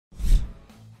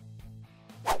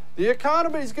The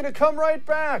economy is going to come right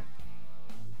back.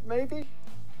 Maybe.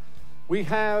 We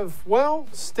have, well,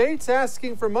 states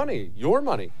asking for money, your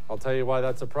money. I'll tell you why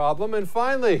that's a problem. And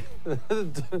finally,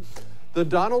 the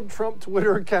Donald Trump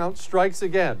Twitter account strikes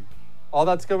again. All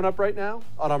that's coming up right now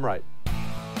on I'm Right.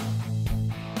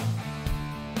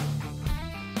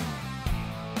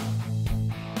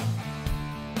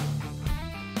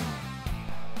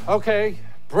 Okay,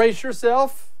 brace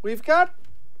yourself. We've got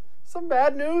some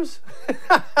bad news.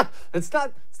 It's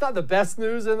not the best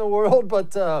news in the world,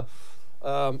 but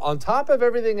on top of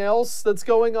everything else that's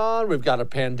going on, we've got a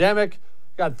pandemic,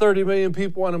 got 30 million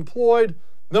people unemployed.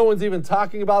 No one's even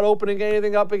talking about opening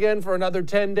anything up again for another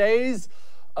 10 days.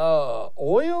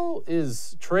 Oil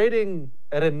is trading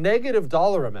at a negative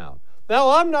dollar amount. Now,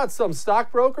 I'm not some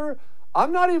stockbroker.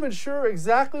 I'm not even sure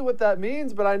exactly what that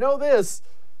means, but I know this.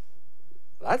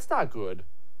 That's not good.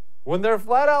 When they're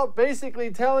flat out basically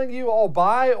telling you, I'll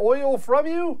buy oil from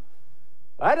you,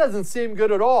 that doesn't seem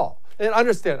good at all. And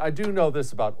understand, I do know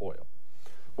this about oil.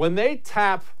 When they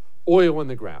tap oil in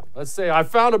the ground, let's say I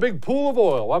found a big pool of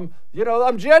oil.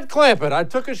 I'm jet clamping. I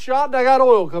took a shot and I got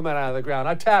oil coming out of the ground.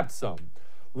 I tapped some.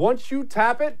 Once you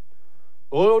tap it,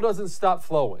 oil doesn't stop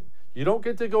flowing. You don't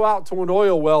get to go out to an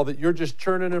oil well that you're just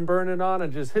churning and burning on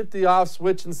and just hit the off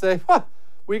switch and say,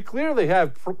 we clearly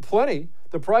have plenty.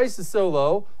 The price is so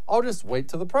low, I'll just wait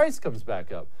till the price comes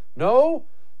back up. No,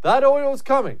 that oil is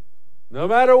coming, no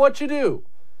matter what you do.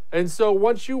 And so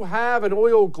once you have an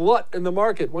oil glut in the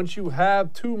market, once you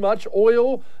have too much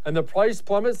oil and the price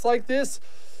plummets like this,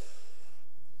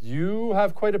 you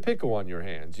have quite a pickle on your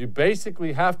hands. You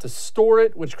basically have to store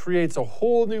it, which creates a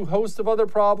whole new host of other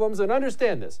problems. And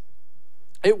understand this,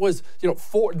 it was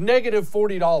negative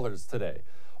 $40 today.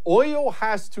 Oil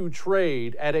has to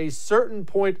trade at a certain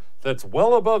point that's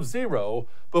well above zero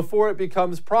before it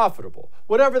becomes profitable.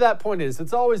 Whatever that point is,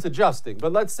 it's always adjusting.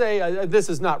 But let's say, this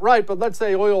is not right, but let's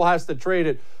say oil has to trade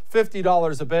at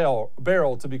 $50 a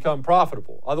barrel to become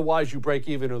profitable. Otherwise, you break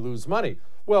even or lose money.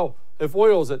 Well, if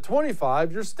oil's at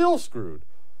 25, you're still screwed.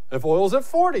 If oil's at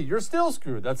 40, you're still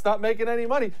screwed. That's not making any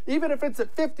money. Even if it's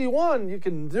at 51, you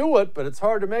can do it, but it's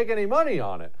hard to make any money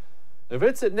on it. If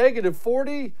it's at negative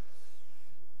 40,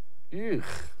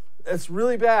 that's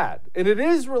really bad. And it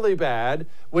is really bad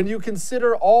when you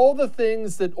consider all the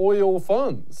things that oil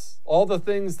funds, all the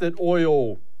things that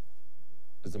oil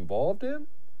is involved in.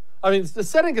 I mean,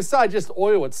 setting aside just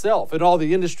oil itself and all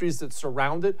the industries that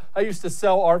surround it. I used to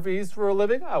sell RVs for a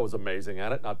living. I was amazing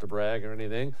at it, not to brag or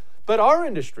anything. But our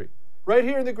industry, right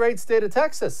here in the great state of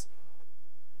Texas,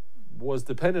 was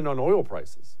dependent on oil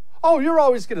prices. Oh, you're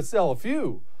always going to sell a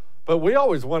few. But we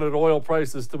always wanted oil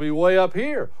prices to be way up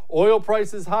here. Oil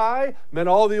prices high meant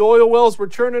all the oil wells were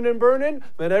churning and burning,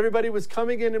 meant everybody was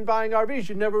coming in and buying RVs.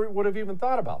 You never would have even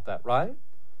thought about that, right?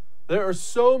 There are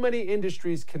so many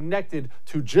industries connected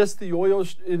to just the oil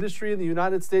industry in the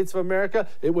United States of America.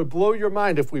 It would blow your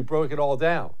mind if we broke it all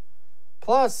down.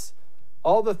 Plus,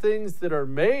 all the things that are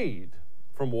made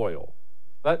from oil.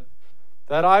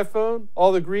 That iPhone,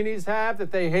 all the greenies have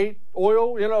that they hate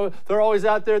oil, they're always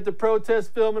out there at the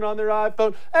protest filming on their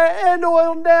iPhone, and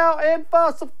oil now, and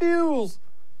fossil fuels.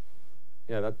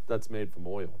 Yeah, that's made from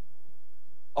oil.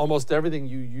 Almost everything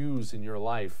you use in your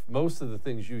life, most of the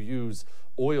things you use,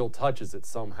 oil touches it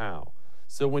somehow.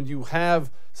 So when you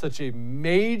have such a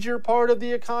major part of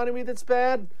the economy that's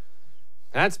bad,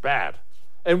 that's bad.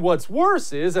 And what's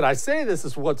worse is, and I say this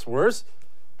is what's worse,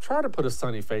 try to put a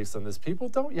sunny face on this, people.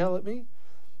 Don't yell at me.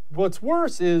 What's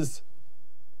worse is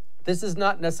this is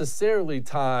not necessarily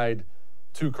tied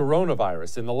to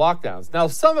coronavirus and the lockdowns. Now,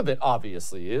 some of it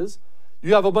obviously is.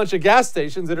 You have a bunch of gas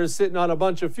stations that are sitting on a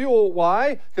bunch of fuel.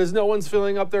 Why? Because no one's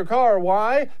filling up their car.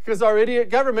 Why? Because our idiot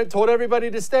government told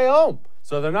everybody to stay home.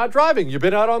 So they're not driving. You've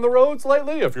been out on the roads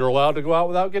lately? If you're allowed to go out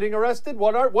without getting arrested,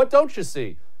 what don't you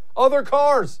see? Other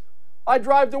cars. I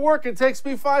drive to work. It takes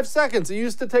me 5 seconds. It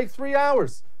used to take 3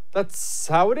 hours. That's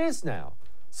how it is now.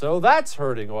 So that's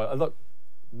hurting oil. Look,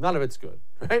 none of it's good.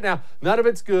 Right now, none of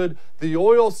it's good. The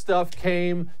oil stuff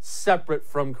came separate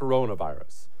from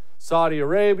coronavirus. Saudi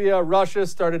Arabia, Russia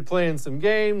started playing some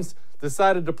games,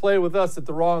 decided to play with us at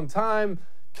the wrong time,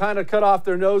 kind of cut off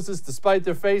their noses despite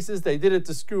their faces. They did it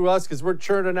to screw us because we're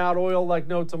churning out oil like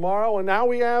no tomorrow. And now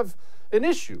we have an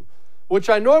issue, which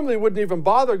I normally wouldn't even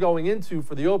bother going into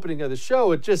for the opening of the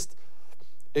show.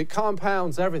 It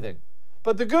compounds everything.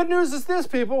 But the good news is this,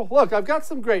 people. Look, I've got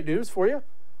some great news for you.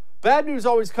 Bad news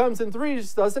always comes in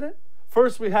threes, doesn't it?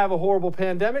 First, we have a horrible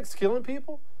pandemic killing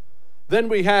people. Then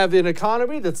we have an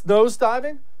economy that's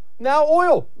nosediving. Now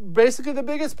oil, basically the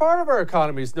biggest part of our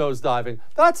economy is nosediving.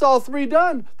 That's all three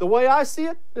done. The way I see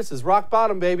it, this is rock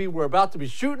bottom, baby. We're about to be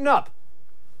shooting up.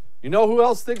 You know who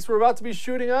else thinks we're about to be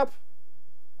shooting up?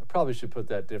 I probably should put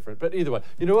that different, but either way.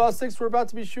 You know who else thinks we're about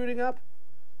to be shooting up?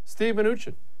 Steve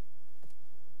Mnuchin.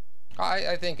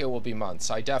 I think it will be months.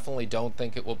 I definitely don't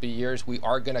think it will be years. We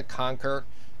are going to conquer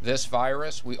this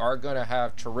virus. We are going to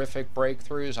have terrific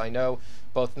breakthroughs. I know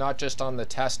both not just on the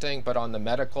testing, but on the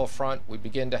medical front, we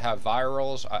begin to have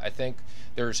virals. I think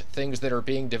there's things that are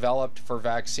being developed for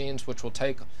vaccines, which will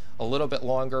take a little bit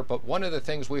longer. But one of the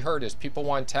things we heard is people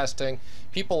want testing.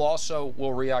 People also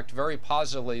will react very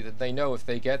positively that they know if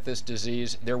they get this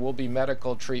disease, there will be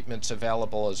medical treatments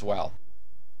available as well.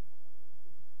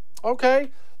 Okay.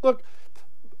 Look,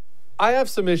 I have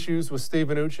some issues with Steve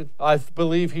Mnuchin. I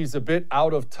believe he's a bit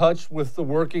out of touch with the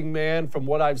working man from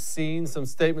what I've seen, some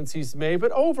statements he's made.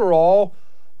 But overall,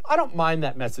 I don't mind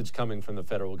that message coming from the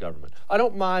federal government. I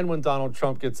don't mind when Donald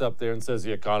Trump gets up there and says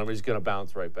the economy is going to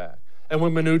bounce right back. And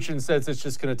when Mnuchin says it's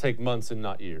just going to take months and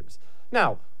not years.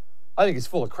 Now, I think he's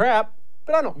full of crap,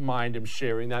 but I don't mind him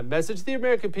sharing that message. The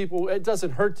American people, it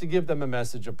doesn't hurt to give them a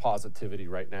message of positivity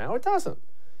right now. It doesn't.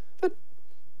 But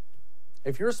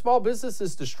if your small business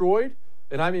is destroyed,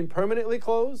 and I mean permanently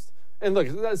closed, and look,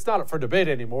 that's not up for debate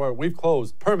anymore. We've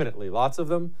closed permanently, lots of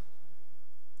them.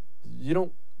 You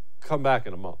don't come back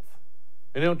in a month.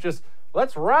 And you don't just,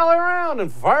 let's rally around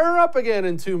and fire up again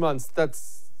in 2 months.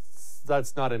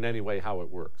 That's not in any way how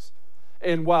it works.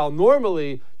 And while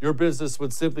normally your business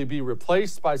would simply be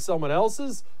replaced by someone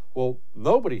else's, well,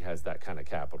 nobody has that kind of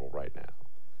capital right now.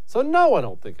 So no, I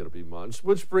don't think it'll be much,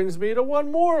 which brings me to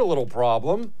one more little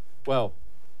problem. Well,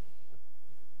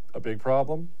 a big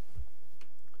problem.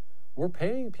 We're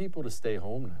paying people to stay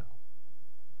home now.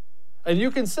 And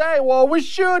you can say, well, we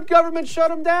should, government shut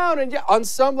them down. And yeah, on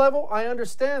some level, I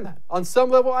understand that. On some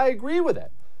level, I agree with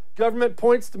it. Government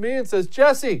points to me and says,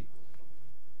 Jesse,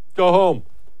 go home.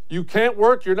 You can't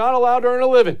work. You're not allowed to earn a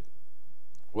living.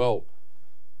 Well,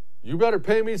 you better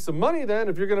pay me some money then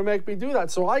if you're going to make me do that.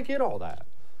 So I get all that.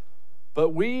 But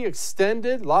we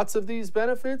extended lots of these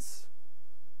benefits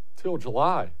till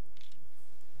July.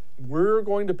 We're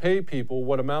going to pay people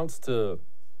what amounts to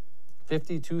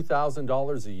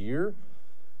 $52,000 a year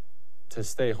to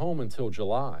stay home until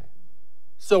July.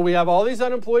 So we have all these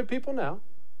unemployed people now.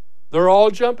 They're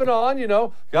all jumping on,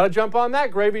 got to jump on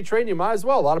that gravy train. You might as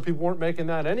well. A lot of people weren't making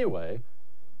that anyway.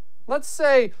 Let's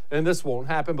say, and this won't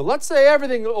happen, but let's say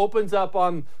everything opens up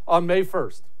on May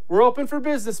 1st. We're open for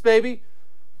business, baby.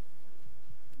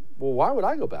 Well, why would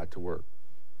I go back to work?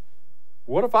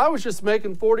 What if I was just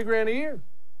making 40 grand a year?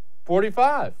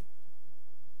 45?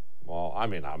 Well,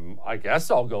 I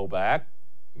guess I'll go back.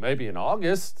 Maybe in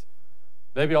August.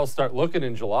 Maybe I'll start looking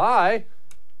in July.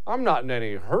 I'm not in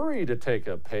any hurry to take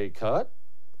a pay cut,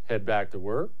 head back to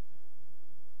work.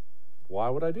 Why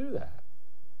would I do that?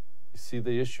 You see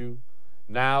the issue?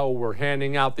 Now we're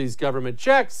handing out these government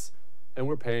checks and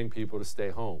we're paying people to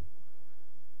stay home.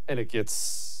 And it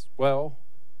gets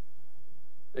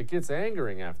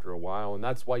angering after a while, and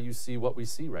that's why you see what we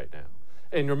see right now.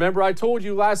 And remember, I told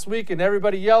you last week, and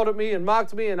everybody yelled at me and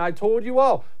mocked me, and I told you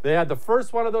all, they had the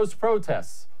first one of those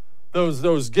protests,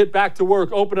 those get back to work,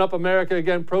 open up America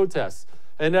again protests.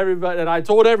 And I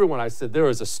told everyone, I said, there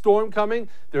is a storm coming.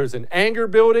 There's an anger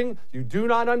building. You do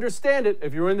not understand it.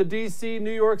 If you're in the D.C.,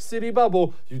 New York City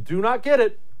bubble, you do not get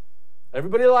it.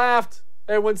 Everybody laughed.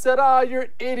 Everyone said, you're an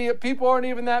idiot. People aren't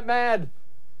even that mad.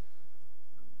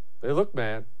 They look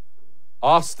mad.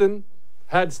 Austin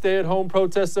had stay-at-home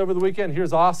protests over the weekend.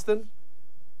 Here's Austin.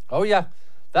 Oh, yeah.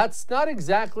 That's not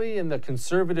exactly in the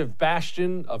conservative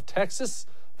bastion of Texas.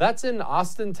 That's in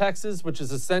Austin, Texas, which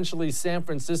is essentially San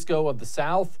Francisco of the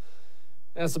South.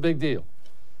 That's a big deal.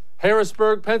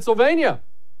 Harrisburg, Pennsylvania.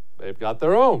 They've got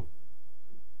their own.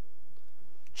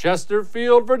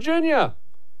 Chesterfield, Virginia.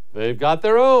 They've got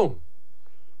their own.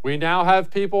 We now have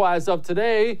people, as of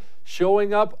today,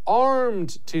 showing up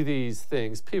armed to these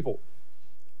things. People,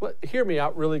 hear me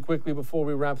out really quickly before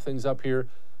we wrap things up here.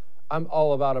 I'm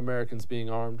all about Americans being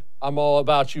armed. I'm all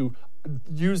about you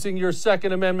using your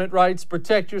Second Amendment rights.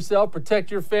 Protect yourself, protect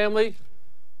your family.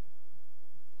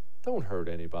 Don't hurt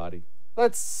anybody.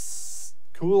 Let's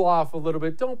cool off a little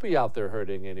bit. Don't be out there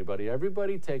hurting anybody.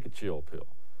 Everybody take a chill pill.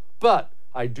 But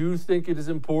I do think it is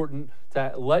important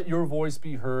to let your voice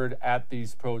be heard at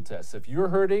these protests. If you're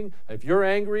hurting, if you're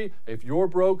angry, if you're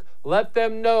broke, let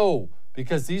them know,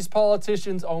 because these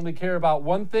politicians only care about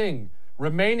one thing: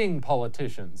 remaining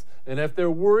politicians. And if they're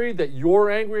worried that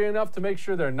you're angry enough to make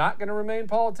sure they're not going to remain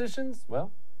politicians,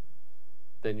 well,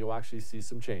 then you'll actually see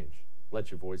some change.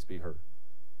 Let your voice be heard.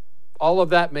 All of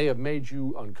that may have made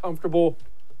you uncomfortable,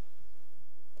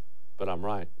 but I'm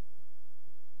right.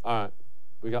 All right,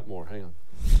 we got more. Hang on.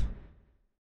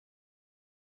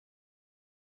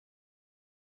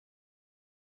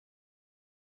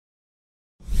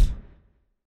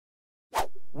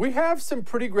 We have some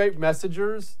pretty great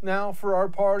messengers now for our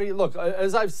party. Look,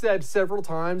 as I've said several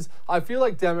times, I feel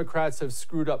like Democrats have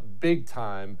screwed up big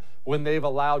time when they've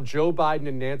allowed Joe Biden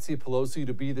and Nancy Pelosi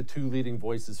to be the two leading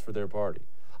voices for their party.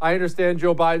 I understand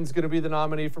Joe Biden's going to be the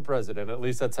nominee for president. At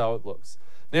least that's how it looks.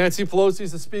 Nancy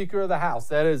Pelosi's the Speaker of the House.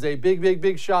 That is a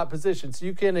big shot position, so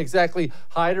you can't exactly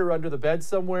hide her under the bed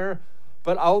somewhere.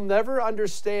 But I'll never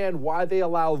understand why they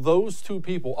allow those two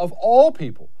people, of all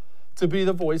people, to be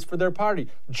the voice for their party.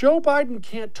 Joe Biden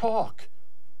can't talk.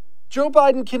 Joe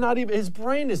Biden cannot even, his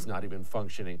brain is not even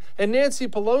functioning. And Nancy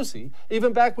Pelosi,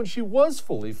 even back when she was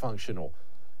fully functional,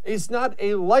 is not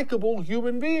a likable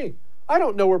human being. I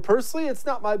don't know her personally, it's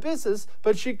not my business,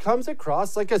 but she comes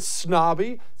across like a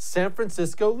snobby San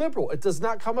Francisco liberal. It does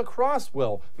not come across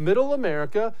well. Middle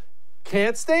America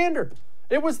can't stand her.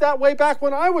 It was that way back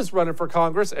when I was running for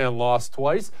Congress and lost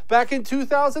twice, back in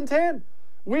 2010.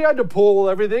 We had to pull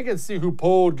everything and see who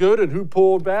pulled good and who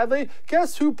pulled badly.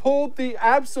 Guess who pulled the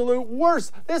absolute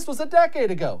worst? This was a decade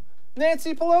ago.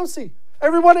 Nancy Pelosi.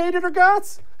 Everyone hated her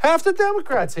guts. Half the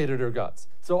Democrats hated her guts.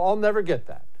 So I'll never get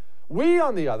that. We,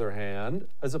 on the other hand,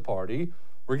 as a party,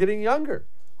 we're getting younger.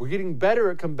 We're getting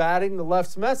better at combating the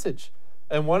left's message.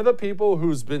 And one of the people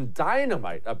who's been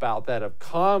dynamite about that, of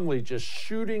calmly just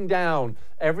shooting down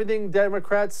everything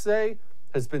Democrats say,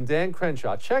 has been Dan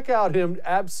Crenshaw. Check out him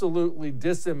absolutely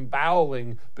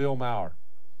disemboweling Bill Maher.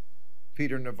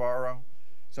 Peter Navarro,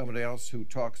 somebody else who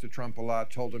talks to Trump a lot,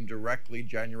 told him directly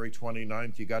January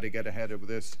 29th, you got to get ahead of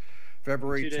this.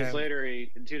 February 10th.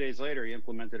 2 days later, he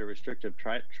implemented a restrictive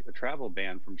travel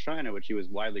ban from China, which he was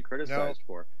widely criticized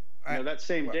for. That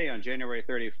same day, on January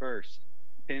 31st,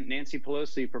 Nancy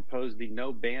Pelosi proposed the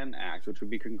No Ban Act, which would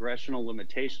be congressional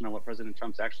limitation on what President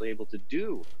Trump's actually able to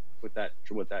do with that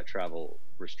travel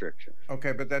restriction.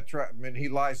 Okay, but he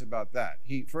lies about that.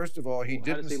 First of all, didn't.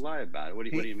 How does he lie about it? What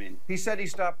do you mean? He said he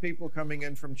stopped people coming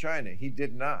in from China. He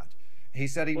did not. He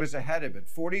said he was ahead of it.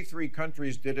 43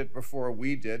 countries did it before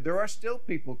we did. There are still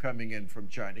people coming in from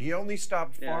China. He only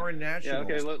stopped foreign nationals.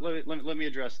 Yeah, okay, let me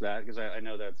address that, because I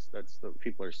know that's what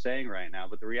people are saying right now.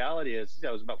 But the reality is,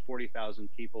 it was about 40,000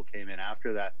 people came in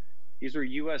after that. These were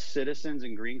U.S. citizens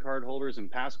and green card holders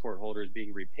and passport holders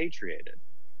being repatriated.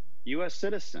 U.S.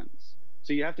 citizens.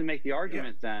 So you have to make the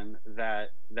argument then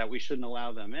that we shouldn't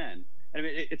allow them in. And I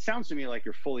mean, it sounds to me like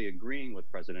you're fully agreeing with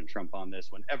President Trump on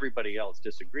this when everybody else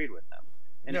disagreed with him.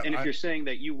 And if you're saying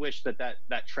that you wish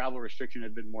that travel restriction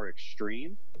had been more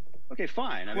extreme, okay,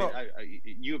 fine. I mean,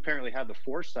 you apparently had the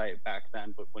foresight back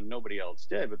then, but when nobody else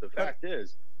did. But the fact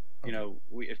is,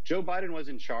 if Joe Biden was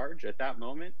in charge at that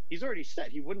moment, he's already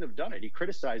said he wouldn't have done it. He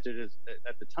criticized it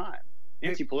at the time.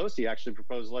 Nancy Pelosi actually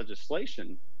proposed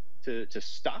legislation to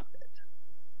stop it.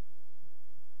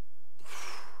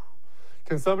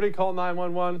 Can somebody call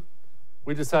 911?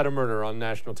 We just had a murder on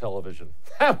national television.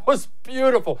 That was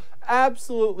beautiful.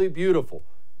 Absolutely beautiful.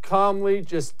 Calmly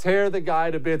just tear the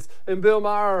guy to bits. And Bill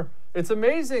Maher, it's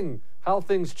amazing how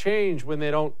things change when they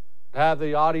don't have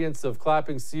the audience of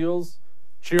clapping seals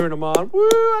cheering him on. Woo,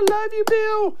 I love you,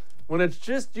 Bill. When it's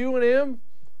just you and him,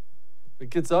 it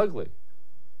gets ugly.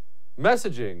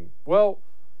 Messaging. Well,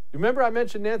 remember I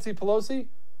mentioned Nancy Pelosi?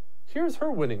 Here's her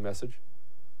winning message.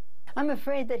 I'm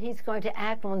afraid that he's going to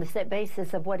act on the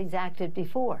basis of what he's acted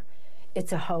before.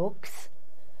 It's a hoax.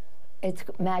 It's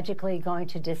magically going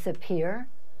to disappear.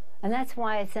 And that's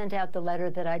why I sent out the letter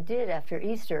that I did after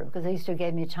Easter, because Easter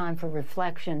gave me time for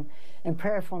reflection and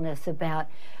prayerfulness about,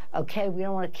 okay, we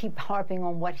don't want to keep harping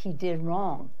on what he did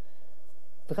wrong,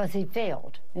 because he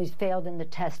failed. He's failed in the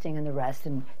testing and the rest,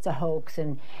 and it's a hoax,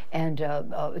 and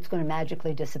it's going to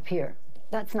magically disappear.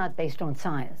 That's not based on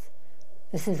science.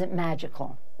 This isn't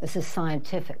magical. This is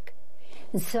scientific.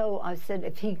 And so I said,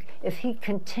 if he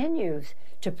continues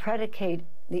to predicate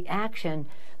the action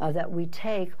that we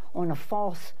take on a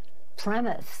false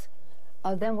premise,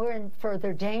 then we're in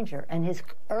further danger. And his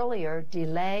earlier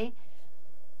delay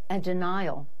and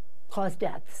denial caused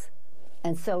deaths.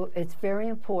 And so it's very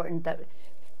important that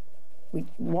we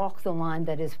walk the line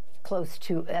that is close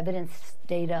to evidence,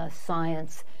 data,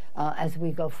 science as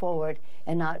we go forward,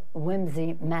 and not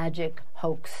whimsy, magic,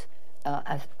 hoax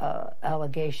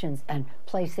allegations, and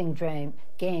placing blame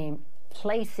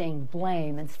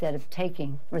instead of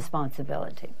taking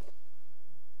responsibility.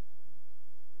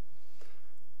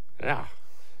 Yeah,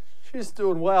 she's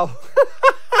doing well.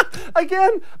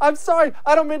 Again, I'm sorry,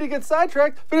 I don't mean to get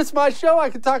sidetracked, but it's my show. I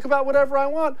can talk about whatever I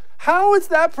want. How is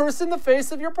that person the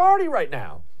face of your party right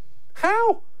now?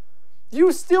 How?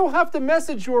 You still have to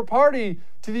message your party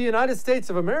to the United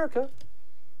States of America.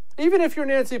 Even if you're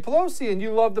Nancy Pelosi and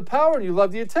you love the power and you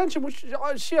love the attention, which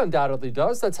she undoubtedly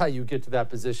does, that's how you get to that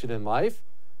position in life.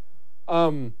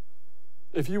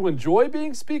 if you enjoy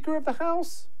being Speaker of the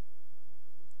House,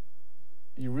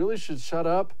 you really should shut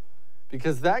up,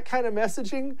 because that kind of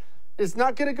messaging is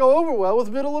not going to go over well with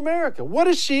middle America. What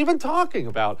is she even talking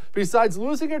about besides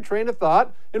losing her train of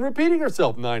thought and repeating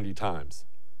herself 90 times?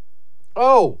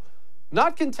 Oh,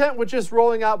 not content with just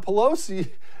rolling out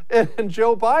Pelosi and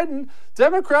Joe Biden,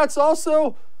 Democrats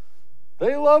also,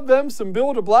 they love them some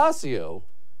Bill de Blasio.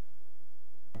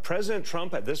 President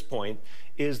Trump at this point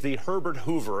is the Herbert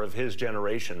Hoover of his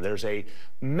generation. There's a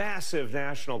massive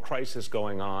national crisis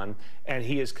going on, and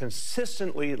he is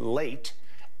consistently late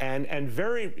and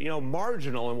very,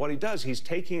 marginal in what he does. He's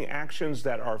taking actions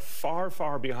that are far,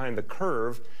 far behind the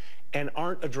curve and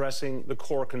aren't addressing the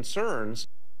core concerns.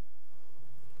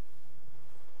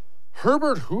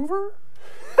 Herbert Hoover?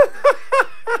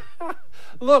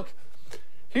 Look,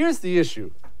 here's the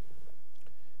issue.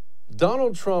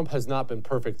 Donald Trump has not been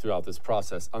perfect throughout this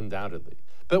process, undoubtedly.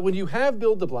 But when you have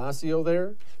Bill de Blasio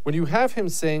there, when you have him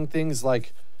saying things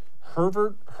like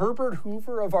Herbert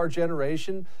Hoover of our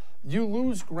generation, you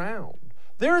lose ground.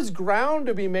 There's ground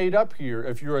to be made up here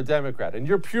if you're a Democrat, and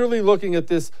you're purely looking at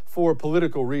this for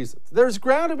political reasons. There's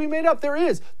ground to be made up. There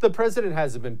is. The president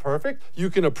hasn't been perfect. You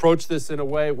can approach this in a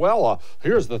way, well,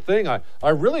 here's the thing. I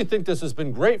really think this has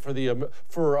been great for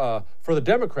the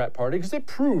Democrat Party, because it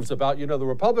proves about, the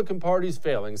Republican Party's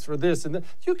failings for this and that.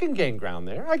 You can gain ground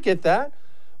there. I get that.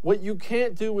 What you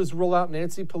can't do is roll out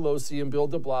Nancy Pelosi and Bill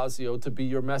de Blasio to be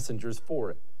your messengers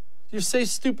for it. You say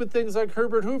stupid things like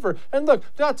Herbert Hoover. And look,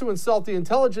 not to insult the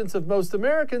intelligence of most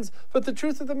Americans, but the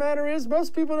truth of the matter is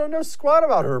most people don't know squat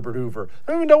about Herbert Hoover.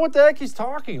 They don't even know what the heck he's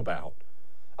talking about.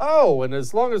 Oh, and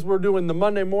as long as we're doing the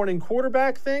Monday morning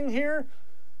quarterback thing here,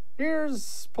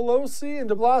 here's Pelosi and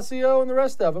de Blasio and the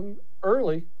rest of them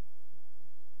early.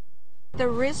 The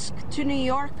risk to New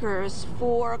Yorkers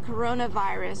for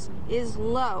coronavirus is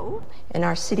low, and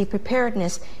our city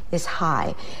preparedness is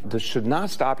high. This should not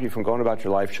stop you from going about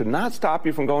your life, should not stop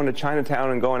you from going to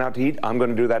Chinatown and going out to eat. I'm going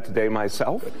to do that today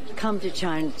myself. Come to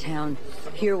Chinatown.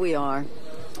 Here we are.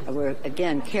 We're,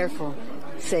 again, careful,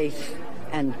 safe,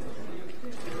 and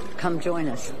come join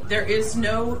us. There is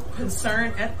no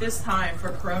concern at this time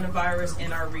for coronavirus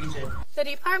in our region. The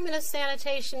Department of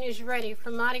Sanitation is ready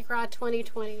for Mardi Gras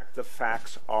 2020. The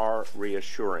facts are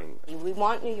reassuring. We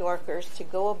want New Yorkers to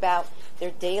go about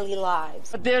their daily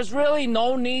lives. But there's really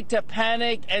no need to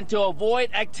panic and to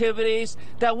avoid activities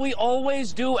that we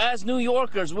always do as New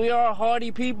Yorkers. We are a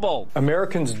hardy people.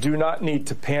 Americans do not need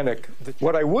to panic.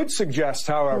 What I would suggest,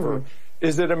 however,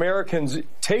 is that Americans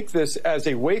take this as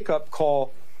a wake-up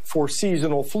call for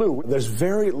seasonal flu. There's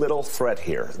very little threat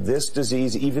here. This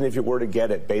disease, even if you were to get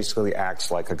it, basically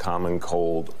acts like a common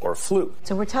cold or flu.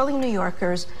 So we're telling New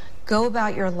Yorkers, go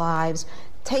about your lives,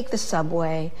 take the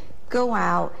subway, go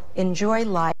out, enjoy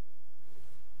life.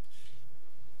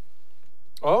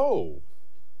 Oh,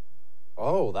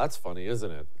 that's funny,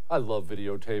 isn't it? I love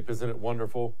videotape. Isn't it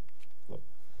wonderful? Look,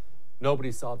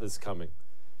 nobody saw this coming.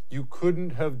 You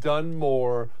couldn't have done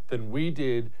more than we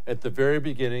did at the very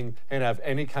beginning and have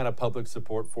any kind of public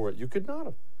support for it. You could not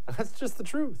have. That's just the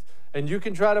truth. And you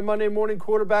can try to Monday morning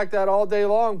quarterback that all day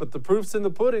long, but the proof's in the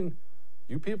pudding.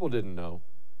 You people didn't know.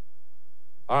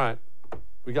 All right.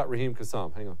 We got Raheem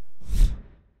Kassam. Hang on.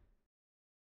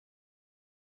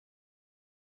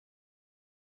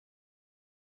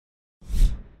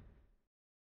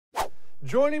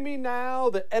 Joining me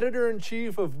now, the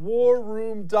editor-in-chief of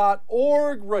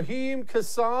warroom.org, Raheem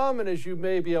Kassam. And as you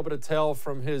may be able to tell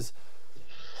from his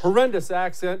horrendous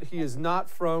accent, he is not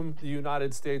from the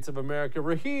United States of America.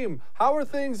 Raheem, how are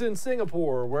things in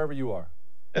Singapore or wherever you are?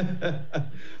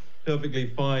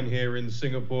 Perfectly fine here in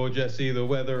Singapore, Jesse. The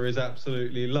weather is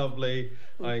absolutely lovely.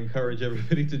 I encourage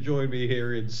everybody to join me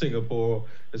here in Singapore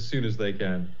as soon as they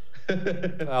can.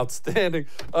 Outstanding.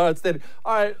 Outstanding.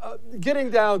 All right, getting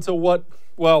down to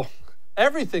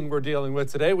everything we're dealing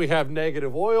with today. We have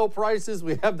negative oil prices.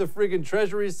 We have the friggin'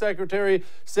 Treasury Secretary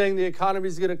saying the economy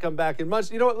is going to come back in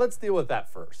months. You know what? Let's deal with that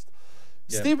first.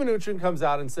 Yeah. Steve Mnuchin comes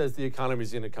out and says the economy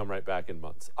is going to come right back in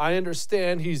months. I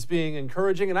understand he's being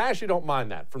encouraging, and I actually don't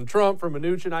mind that. From Trump, from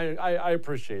Mnuchin, I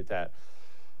appreciate that.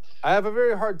 I have a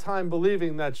very hard time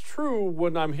believing that's true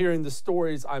when I'm hearing the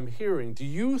stories I'm hearing. Do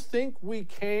you think we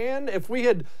can? If we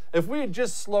had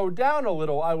just slowed down a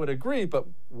little, I would agree, but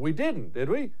we didn't, did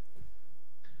we?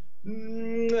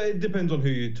 It depends on who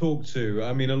you talk to.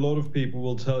 I mean, a lot of people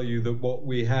will tell you that what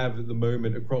we have at the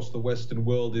moment across the Western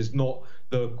world is not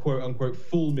the quote-unquote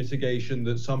full mitigation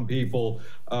that some people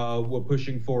were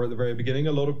pushing for at the very beginning.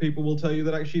 A lot of people will tell you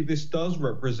that actually this does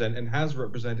represent and has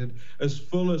represented as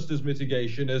fullest as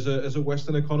mitigation as a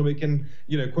Western economy can,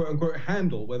 quote-unquote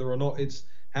handle, whether or not it's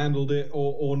handled it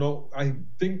or not, I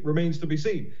think remains to be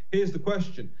seen. Here's the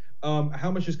question.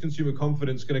 How much is consumer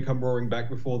confidence going to come roaring back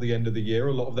before the end of the year?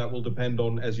 A lot of that will depend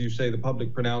on, as you say, the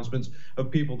public pronouncements of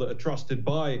people that are trusted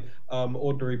by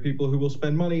ordinary people who will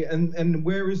spend money. And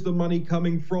where is the money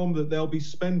coming from that they'll be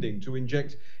spending to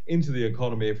inject into the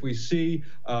economy? If we see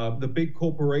the big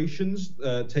corporations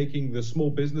taking the small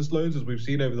business loans, as we've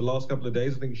seen over the last couple of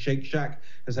days, I think Shake Shack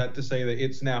has had to say that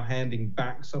it's now handing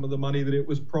back some of the money that it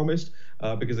was promised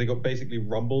because they got basically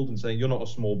rumbled and saying, you're not a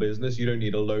small business, you don't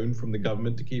need a loan from the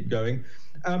government to keep going.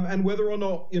 And whether or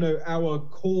not, our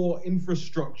core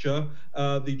infrastructure,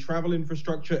 the travel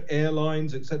infrastructure,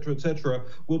 airlines, et cetera,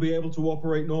 will be able to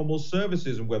operate normal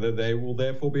services, and whether they will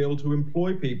therefore be able to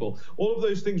employ people. All of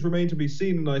those things remain to be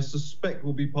seen, and I suspect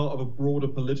will be part of a broader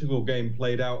political game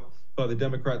played out by the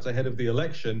Democrats ahead of the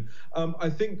election. I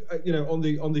think, on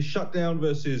the shutdown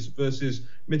versus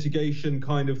mitigation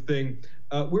kind of thing,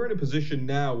 we're in a position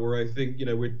now where I think,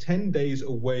 we're 10 days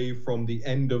away from the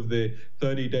end of the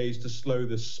 30 days to slow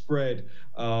the spread.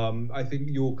 I think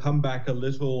you'll come back a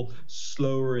little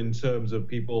slower in terms of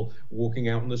people walking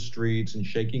out on the streets and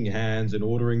shaking hands and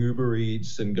ordering Uber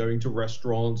Eats and going to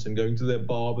restaurants and going to their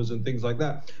barbers and things like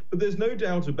that. But there's no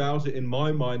doubt about it in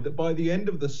my mind that by the end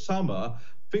of the summer,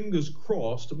 fingers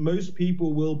crossed, most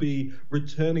people will be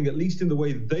returning, at least in the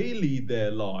way they lead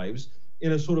their lives,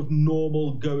 in a sort of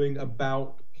normal going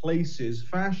about places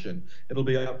fashion. It'll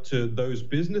be up to those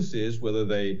businesses, whether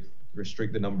they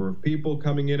restrict the number of people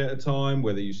coming in at a time,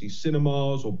 whether you see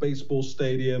cinemas or baseball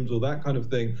stadiums or that kind of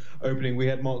thing opening. We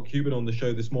had Mark Cuban on the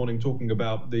show this morning talking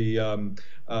about the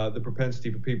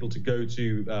propensity for people to go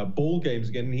to ball games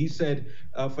again. And he said,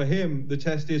 for him, the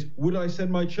test is, would I send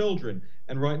my children?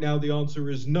 And right now the answer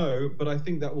is no, but I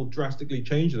think that will drastically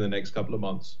change in the next couple of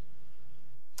months.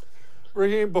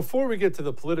 Raheem, before we get to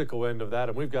the political end of that,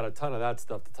 and we've got a ton of that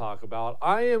stuff to talk about,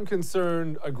 I am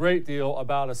concerned a great deal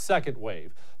about a second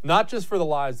wave. Not just for the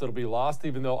lives that'll be lost,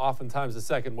 even though oftentimes the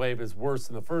second wave is worse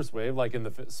than the first wave, like in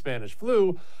the Spanish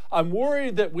flu. I'm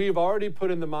worried that we've already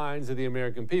put in the minds of the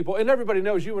American people, and everybody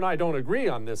knows you and I don't agree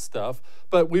on this stuff,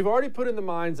 but we've already put in the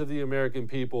minds of the American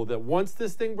people that once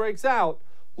this thing breaks out,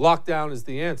 lockdown is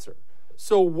the answer.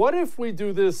 So what if we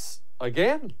do this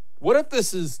again? What if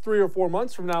this is 3 or 4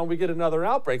 months from now and we get another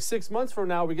outbreak? 6 months from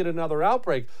now we get another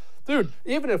outbreak? Dude,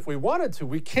 even if we wanted to,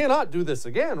 we cannot do this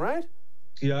again, right?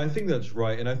 Yeah, I think that's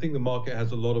right. And I think the market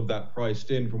has a lot of that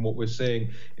priced in from what we're seeing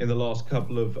in the last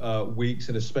couple of weeks,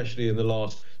 and especially in the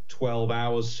last 12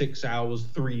 hours, 6 hours,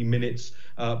 3 minutes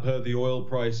per the oil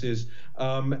prices.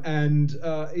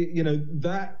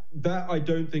 That I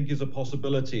don't think is a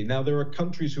possibility. Now, there are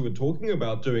countries who are talking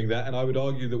about doing that, and I would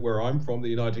argue that where I'm from, the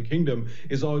United Kingdom,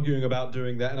 is arguing about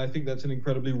doing that, and I think that's an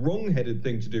incredibly wrong-headed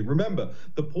thing to do. Remember,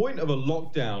 the point of a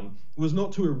lockdown was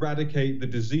not to eradicate the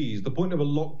disease. The point of a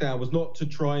lockdown was not to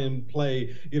try and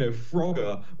play,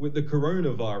 Frogger with the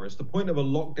coronavirus. The point of a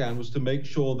lockdown was to make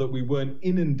sure that we weren't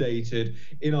inundated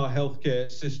in our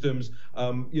healthcare systems,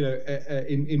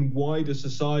 in wider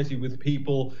society with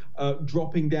people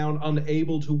dropping down,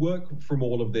 unable to work from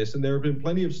all of this. And there have been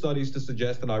plenty of studies to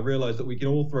suggest, and I realize that we can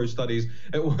all throw studies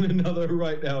at one another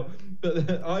right now,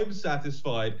 but I'm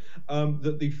satisfied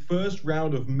that the first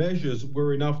round of measures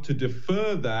were enough to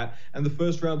defer that, and the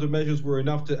first round of measures were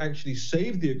enough to actually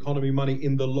save the economy money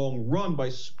in the long run by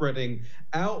spreading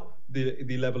out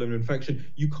the level of infection.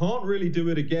 You can't really do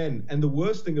it again. And the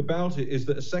worst thing about it is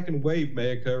that a second wave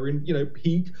may occur in,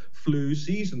 peak flu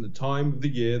season, the time of the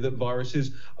year that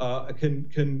viruses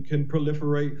can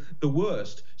proliferate the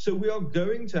worst. So we are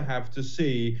going to have to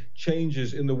see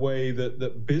changes in the way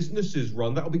that businesses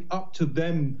run. That'll be up to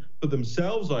them for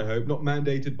themselves, I hope, not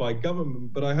mandated by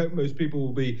government, but I hope most people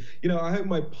will be, I hope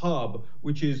my pub,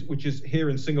 which is here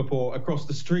in Singapore across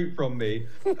the street from me,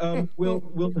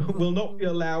 will not be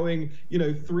allowing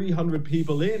 300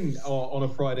 people in on a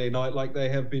Friday night like they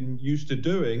have been used to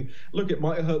doing. Look, it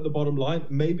might hurt the bottom line.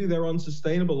 Maybe they're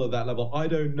unsustainable at that level. I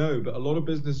don't know. But a lot of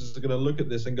businesses are going to look at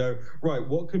this and go, right,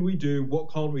 what can we do?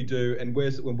 What can't we do? And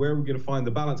where are we going to find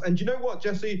the balance? And you know what,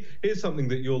 Jesse? Here's something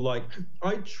that you'll like.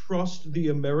 I trust the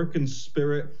American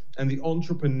spirit and the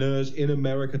entrepreneurs in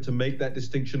America to make that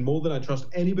distinction more than I trust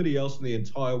anybody else in the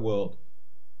entire world.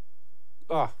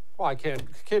 Well, I can't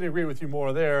agree with you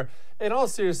more there. In all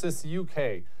seriousness, the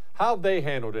UK, how they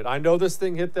handled it. I know this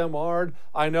thing hit them hard.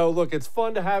 I know, look, it's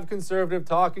fun to have conservative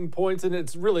talking points, and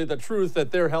it's really the truth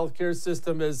that their healthcare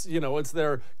system is, it's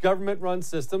their government-run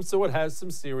system, so it has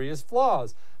some serious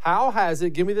flaws. How has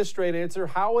it, give me the straight answer,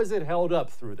 how has it held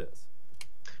up through this?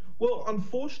 Well,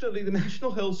 unfortunately, the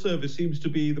National Health Service seems to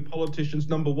be the politicians'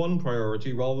 #1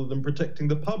 priority rather than protecting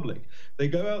the public. They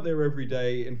go out there every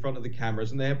day in front of the cameras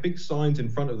and they have big signs in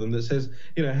front of them that says,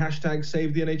 you know, hashtag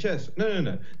save the NHS.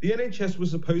 No. The NHS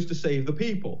was supposed to save the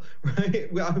people,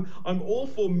 right? I'm all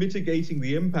for mitigating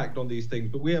the impact on these things,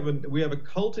 but we have a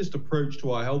cultist approach to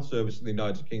our health service in the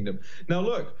United Kingdom. Now,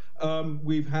 look,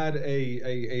 we've had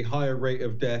a higher rate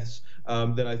of deaths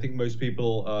than I think most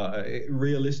people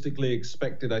realistically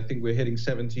expected. I think we're hitting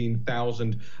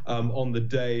 17,000 on the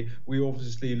day. We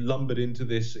obviously lumbered into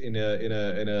this in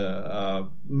a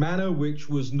manner which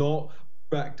was not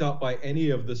backed up by any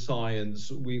of the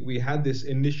science. We had this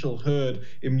initial herd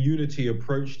immunity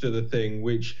approach to the thing,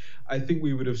 which I think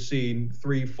we would have seen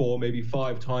 3, 4, maybe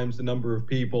 5 times the number of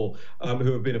people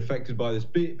who have been affected by this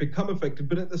become affected.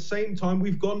 But at the same time,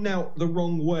 we've gone now the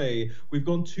wrong way. We've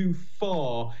gone too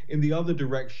far in the other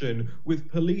direction, with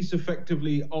police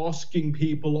effectively asking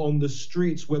people on the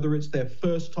streets whether it's their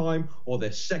first time or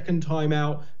their second time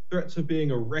out. Threats of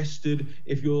being arrested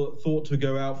if you're thought to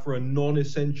go out for a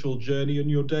non-essential journey in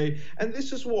your day. And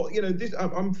this is what, you know,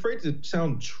 I'm afraid to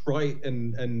sound trite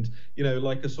and you know,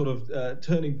 like a sort of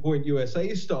Turning Point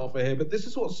USA staffer here, but this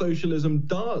is what socialism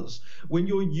does. When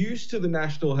you're used to the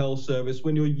National Health Service,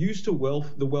 when you're used to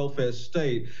the welfare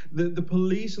state, the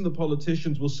police and the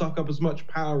politicians will suck up as much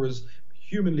power as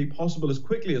humanly possible as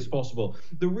quickly as possible.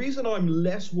 The reason I'm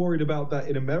less worried about that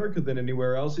in America than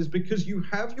anywhere else is because you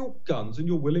have your guns and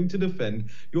you're willing to defend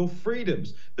your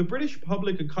freedoms. The British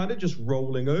public are kind of just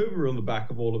rolling over on the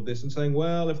back of all of this and saying,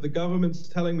 well, if the government's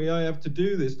telling me I have to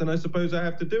do this, then I suppose I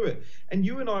have to do it. And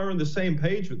you and I are on the same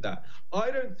page with that.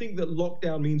 I don't think that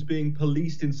lockdown means being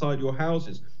policed inside your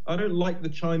houses. I don't like the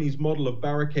Chinese model of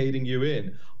barricading you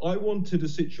in. I wanted a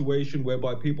situation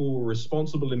whereby people were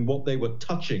responsible in what they were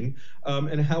touching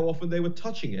and how often they were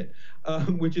touching it,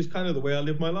 which is kind of the way I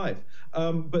live my life.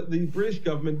 But the British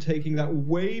government taking that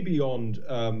way beyond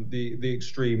the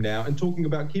extreme now and talking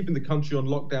about keeping the country on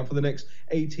lockdown for the next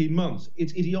 18 months.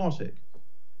 It's idiotic.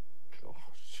 Oh,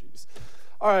 jeez.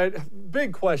 All right,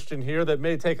 big question here that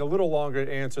may take a little longer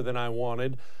to answer than I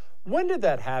wanted. When did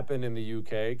that happen in the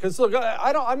UK? Because look,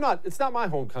 it's not my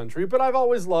home country, but I've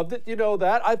always loved it. You know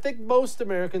that. I think most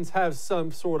Americans have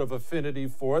some sort of affinity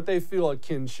for it. They feel a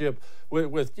kinship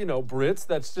with you know, Brits.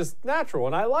 That's just natural,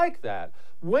 and I like that.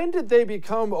 When did they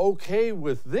become okay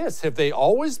with this? Have they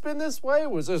always been this way?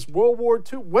 Was this World War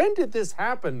II? When did this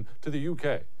happen to the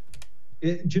UK?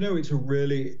 Do you know, it's a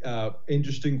really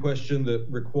interesting question that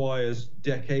requires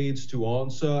decades to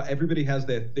answer. Everybody has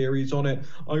their theories on it.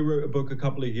 I wrote a book a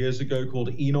couple of years ago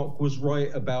called Enoch Was Right,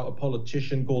 about a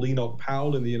politician called Enoch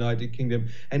Powell in the United Kingdom.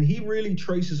 And he really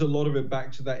traces a lot of it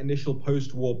back to that initial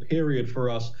post-war period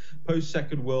for us,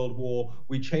 post-Second World War.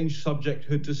 We changed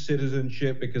subjecthood to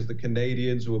citizenship because the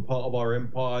Canadians, who were part of our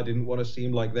empire, didn't want to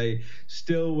seem like they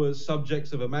still were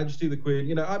subjects of Her Majesty the Queen.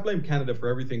 You know, I blame Canada for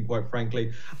everything, quite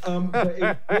frankly.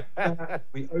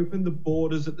 We opened the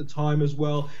borders at the time as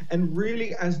well. And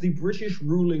really, as the British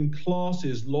ruling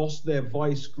classes lost their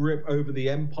vice grip over the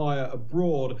empire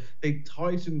abroad, they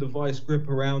tightened the vice grip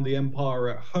around the empire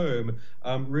at home,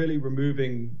 really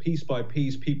removing piece by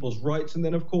piece people's rights. And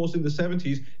then, of course, in the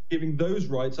 70s, giving those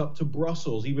rights up to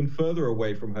Brussels, even further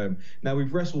away from home. Now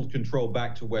we've wrestled control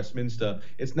back to Westminster.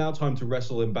 It's now time to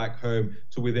wrestle them back home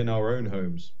to within our own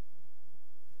homes.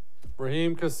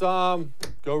 Raheem Kassam,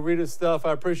 go read his stuff.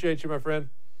 I appreciate you, my friend.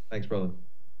 Thanks, brother.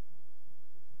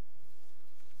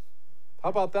 How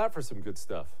about that for some good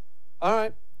stuff? All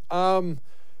right.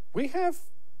 We have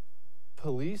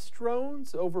police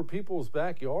drones over people's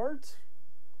backyards?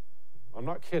 I'm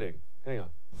not kidding. Hang on.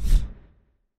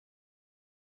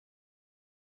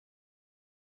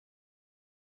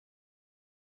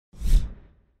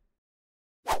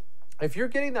 If you're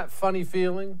getting that funny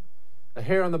feeling, the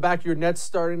hair on the back of your neck's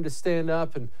starting to stand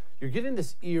up, and you're getting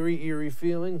this eerie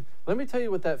feeling, let me tell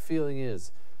you what that feeling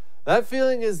is. That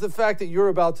feeling is the fact that you're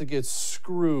about to get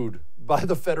screwed by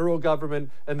the federal government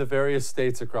and the various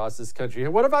states across this country.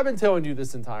 And what have I been telling you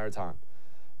this entire time?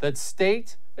 That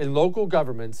state and local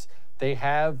governments, they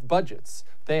have budgets.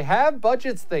 They have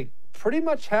budgets they pretty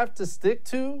much have to stick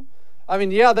to. I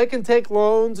mean, yeah, they can take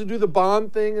loans and do the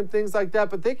bond thing and things like that,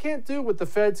 but they can't do what the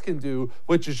feds can do,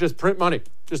 which is just print money.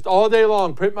 Just all day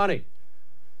long, print money.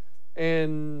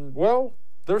 And, well,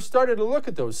 they're starting to look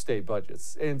at those state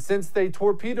budgets. And since they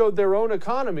torpedoed their own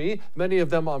economy, many of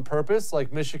them on purpose,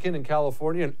 like Michigan and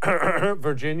California and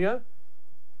Virginia,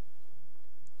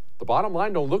 the bottom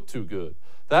line don't look too good.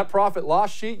 That profit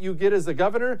loss sheet you get as a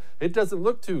governor, it doesn't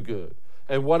look too good.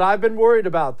 And what I've been worried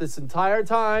about this entire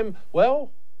time,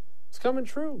 well, it's coming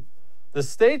true. The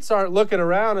states aren't looking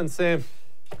around and saying,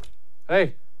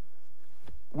 hey,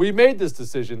 we made this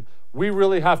decision. We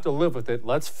really have to live with it.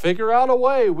 Let's figure out a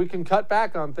way we can cut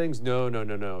back on things. No.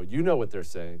 You know what they're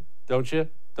saying, don't you?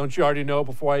 Don't you already know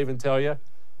before I even tell you?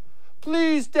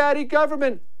 Please, Daddy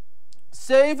Government,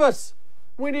 save us.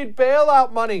 We need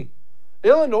bailout money.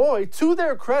 Illinois, to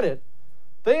their credit,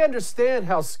 they understand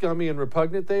how scummy and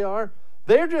repugnant they are.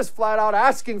 They're just flat out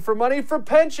asking for money for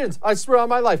pensions. I swear on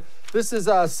my life. This is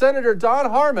Senator Don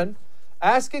Harmon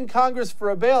asking Congress for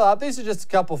a bailout. These are just a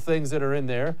couple things that are in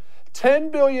there.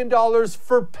 $10 billion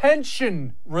for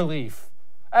pension relief.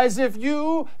 As if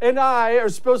you and I are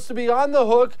supposed to be on the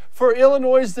hook for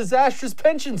Illinois' disastrous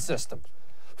pension system.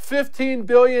 $15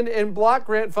 billion in block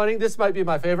grant funding. This might be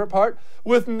my favorite part.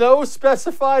 With no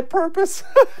specified purpose.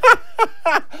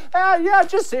 Yeah,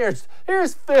 just here's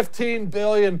 $15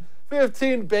 billion.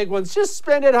 15 big ones. Just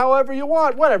spend it however you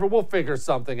want. Whatever, we'll figure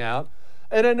something out.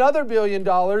 And another $1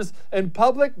 billion in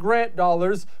public grant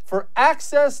dollars for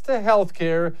access to health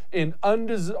care in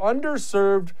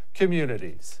underserved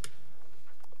communities.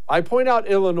 I point out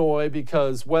Illinois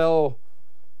because, well,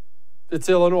 it's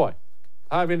Illinois.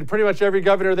 I mean, pretty much every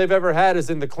governor they've ever had is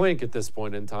in the clink at this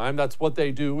point in time. That's what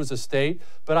they do as a state.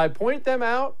 But I point them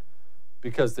out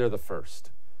because they're the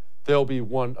first. They'll be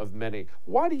one of many.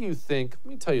 Why do you think, let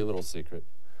me tell you a little secret.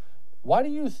 Why do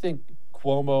you think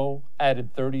Cuomo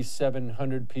added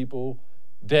 3,700 people,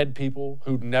 dead people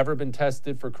who'd never been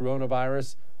tested for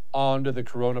coronavirus onto the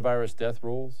coronavirus death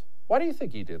rolls? Why do you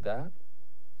think he did that?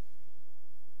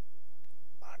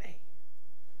 Money.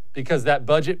 Because that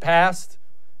budget passed,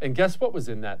 and guess what was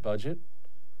in that budget?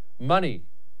 Money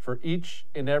for each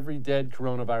and every dead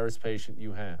coronavirus patient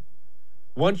you have.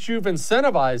 Once you've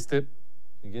incentivized it,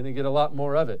 you're going to get a lot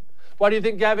more of it. Why do you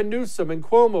think Gavin Newsom and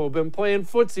Cuomo have been playing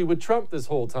footsie with Trump this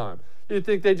whole time? You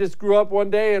think they just grew up one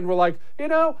day and were like, you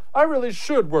know, I really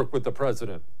should work with the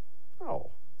president? No,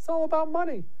 it's all about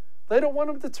money. They don't want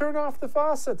him to turn off the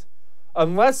faucet.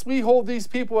 Unless we hold these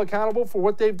people accountable for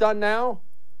what they've done now,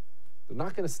 they're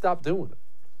not going to stop doing it.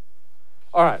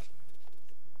 All right.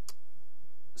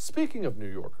 Speaking of New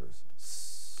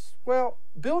Yorkers, well,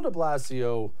 Bill de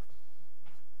Blasio,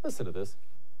 listen to this.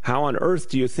 How on earth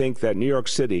do you think that New York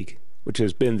City, which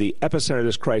has been the epicenter of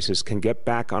this crisis, can get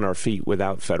back on our feet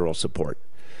without federal support?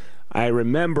 I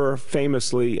remember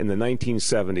famously in the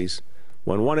 1970s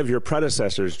when one of your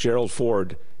predecessors, Gerald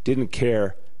Ford, didn't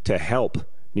care to help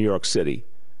New York City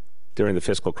during the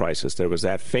fiscal crisis. There was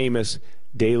that famous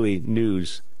Daily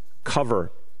News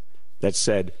cover that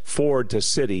said, Ford to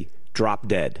City, drop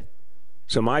dead.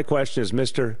 So my question is,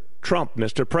 Mr. Trump,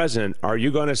 Mr. President, are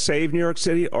you going to save New York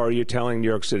City, or are you telling New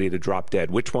York City to drop dead?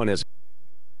 Which one is it?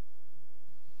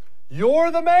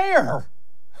 You're the mayor.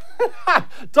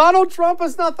 Donald Trump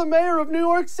is not the mayor of New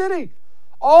York City.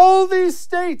 All these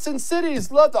states and cities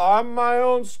love I'm my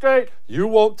own state. You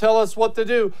won't tell us what to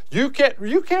do. You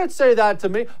can't say that to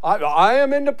me. I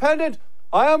am independent.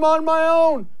 I am on my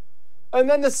own. And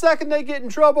then the second they get in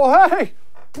trouble, hey,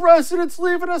 president's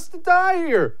leaving us to die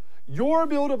here. You're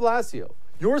Bill de Blasio.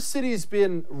 Your city's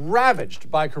been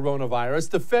ravaged by coronavirus.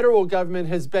 The federal government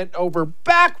has bent over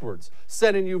backwards,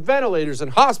 sending you ventilators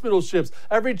and hospital ships.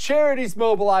 Every charity's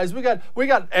mobilized. We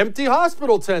got empty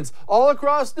hospital tents all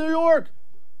across New York.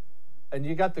 And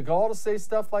you got the gall to say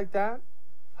stuff like that?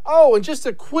 Oh, and just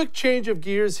a quick change of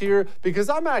gears here, because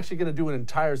I'm actually going to do an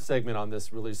entire segment on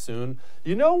this really soon.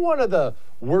 You know one of the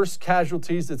worst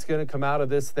casualties that's going to come out of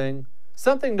this thing?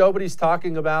 Something nobody's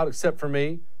talking about except for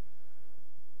me.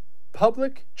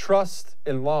 Public trust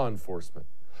in law enforcement,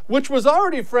 which was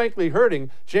already frankly hurting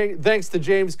thanks to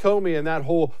James Comey and that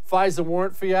whole FISA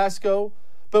warrant fiasco.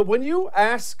 But when you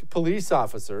ask police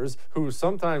officers, who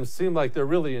sometimes seem like they're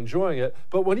really enjoying it,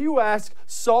 but when you ask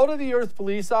salt-of-the-earth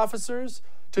police officers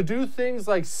to do things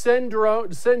like send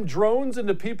drones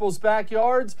into people's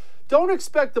backyards, don't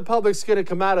expect the public's going to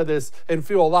come out of this and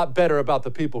feel a lot better about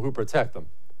the people who protect them.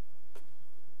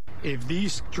 If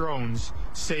these drones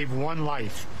save one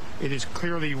life, it is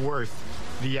clearly worth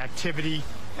the activity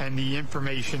and the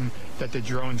information that the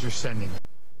drones are sending.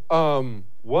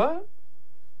 What?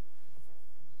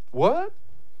 What?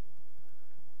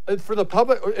 For the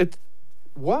public,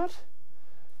 what?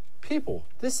 People,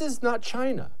 this is not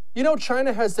China. You know,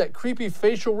 China has that creepy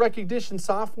facial recognition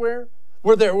software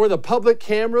where the public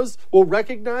cameras will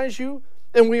recognize you.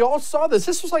 And we all saw this.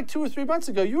 This was like 2 or 3 months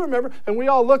ago. You remember? And we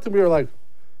all looked and we were like,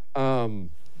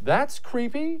 that's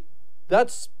creepy.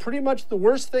 That's pretty much the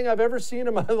worst thing I've ever seen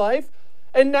in my life.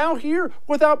 And now here,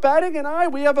 without batting an eye,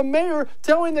 we have a mayor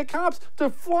telling the cops to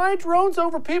fly drones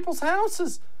over people's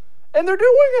houses. And they're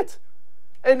doing it.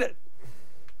 And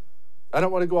I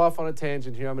don't want to go off on a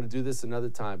tangent here. I'm going to do this another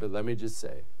time. But let me just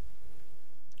say,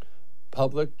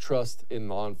 Public trust in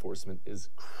law enforcement is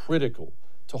critical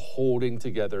to holding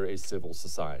together a civil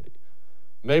society.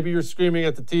 Maybe you're screaming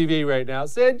at the TV right now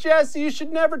saying, Jesse, you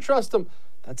should never trust them.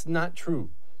 That's not true.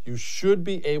 You should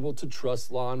be able to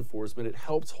trust law enforcement. It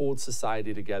helps hold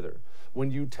society together.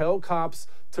 When you tell cops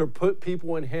to put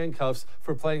people in handcuffs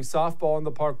for playing softball in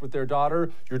the park with their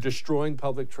daughter, you're destroying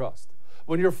public trust.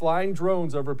 When you're flying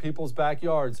drones over people's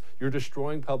backyards, you're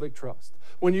destroying public trust.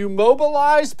 When you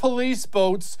mobilize police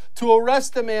boats to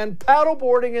arrest a man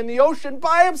paddleboarding in the ocean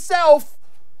by himself,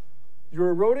 you're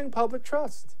eroding public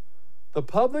trust. The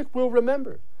public will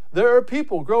remember. There are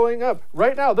people growing up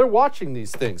right now, they're watching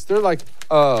these things. They're like,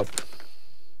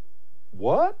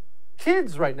 what?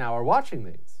 Kids right now are watching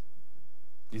these.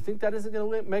 Do you think that isn't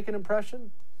going to make an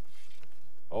impression?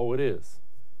 Oh, it is.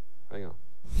 Hang on.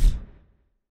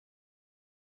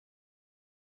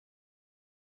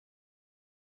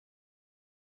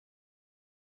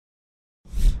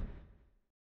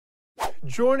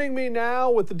 Joining me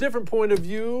now with a different point of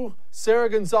view, Sarah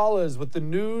Gonzalez with the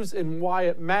news and why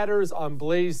it matters on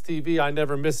Blaze TV. I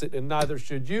never miss it, and neither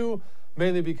should you,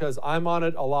 mainly because I'm on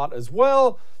it a lot as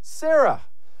well. Sarah,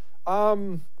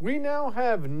 we now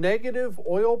have negative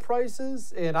oil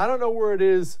prices, and I don't know where it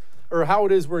is or how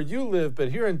it is where you live,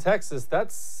 but here in Texas,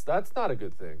 that's not a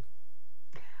good thing.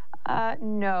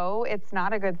 No, it's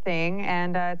not a good thing.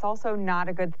 And it's also not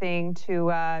a good thing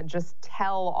to just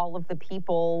tell all of the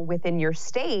people within your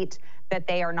state that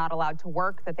they are not allowed to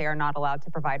work, that they are not allowed to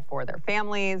provide for their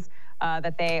families,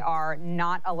 that they are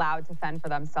not allowed to fend for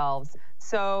themselves.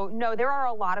 So, no, there are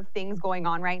a lot of things going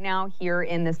on right now here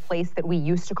in this place that we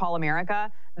used to call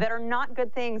America that are not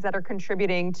good things, that are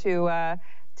contributing to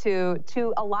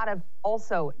a lot of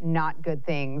also not good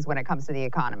things when it comes to the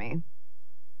economy.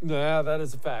 Yeah, that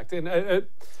is a fact. And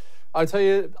I tell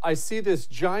you, I see this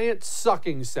giant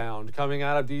sucking sound coming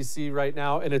out of D.C. right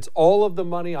now, and it's all of the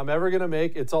money I'm ever going to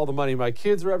make. It's all the money my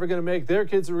kids are ever going to make, their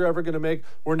kids are ever going to make.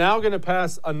 We're now going to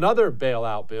pass another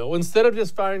bailout bill. Instead of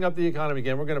just firing up the economy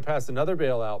again, we're going to pass another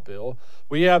bailout bill.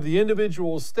 We have the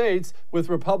individual states with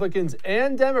Republicans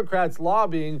and Democrats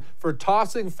lobbying for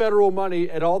tossing federal money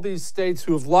at all these states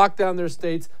who have locked down their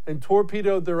states and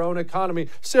torpedoed their own economy.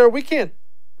 Sarah, we can't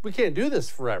do this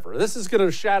forever. This is going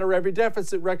to shatter every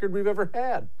deficit record we've ever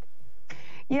had.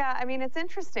 Yeah, I mean, it's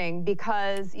interesting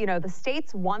because, you know, the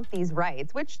states want these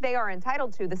rights, which they are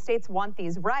entitled to. The states want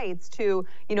these rights to,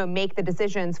 you know, make the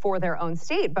decisions for their own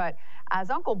state. But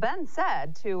as Uncle Ben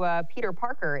said to Peter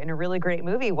Parker in a really great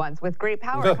movie once, with great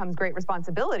power comes great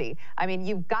responsibility. I mean,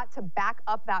 you've got to back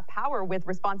up that power with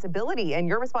responsibility. And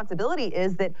your responsibility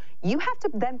is that you have to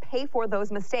then pay for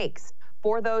those mistakes,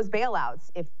 for those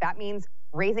bailouts. If that means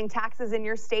raising taxes in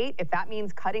your state, if that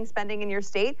means cutting spending in your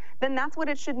state, then that's what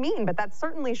it should mean. But that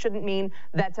certainly shouldn't mean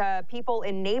that people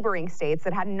in neighboring states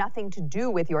that had nothing to do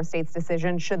with your state's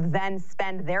decision should then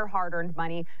spend their hard-earned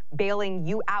money bailing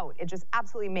you out. It just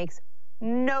absolutely makes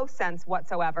no sense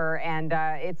whatsoever, and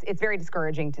it's very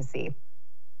discouraging to see.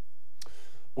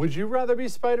 Would you rather be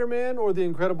Spider-Man or the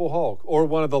Incredible Hulk, or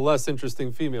one of the less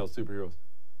interesting female superheroes?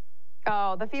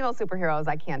 Oh, the female superheroes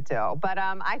I can't do, but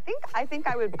I think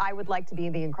I would like to be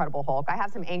the Incredible Hulk. I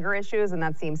have some anger issues, and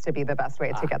that seems to be the best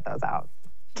way to get those out.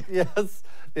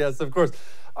 Yes, of course.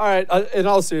 All right, in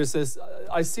all seriousness,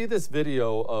 I see this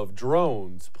video of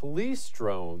drones, police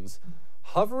drones,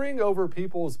 hovering over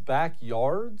people's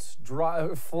backyards,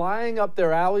 flying up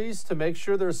their alleys to make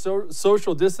sure there's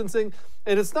social distancing.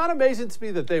 And it's not amazing to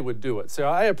me that they would do it. So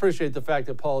I appreciate the fact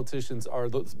that politicians are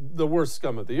the worst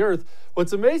scum of the earth.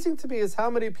 What's amazing to me is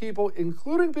how many people,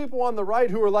 including people on the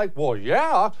right, who are like, well,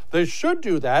 yeah, they should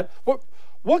do that.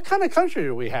 What kind of country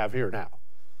do we have here now?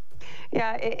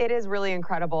 Yeah, it is really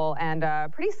incredible and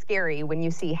pretty scary when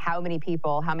you see how many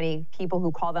people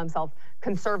who call themselves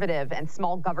conservative and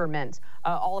small government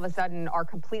all of a sudden are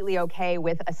completely okay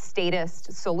with a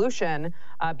statist solution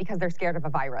because they're scared of a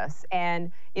virus.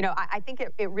 And, you know, I think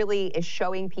it really is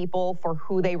showing people for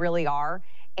who they really are.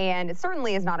 And it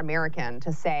certainly is not American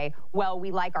to say, well,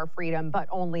 we like our freedom, but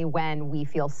only when we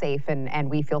feel safe and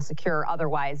we feel secure.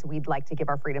 Otherwise, we'd like to give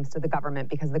our freedoms to the government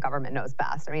because the government knows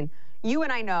best. I mean, you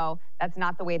and I know that's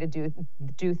not the way to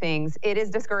do things. It is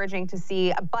discouraging to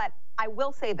see, but I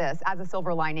will say this as a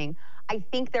silver lining. I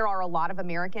think there are a lot of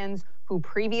Americans who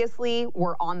previously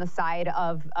were on the side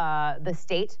of the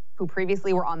state, who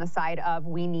previously were on the side of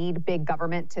we need big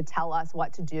government to tell us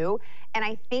what to do. And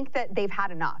I think that they've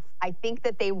had enough. I think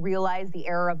that they realize the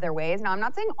error of their ways. Now, I'm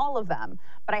not saying all of them,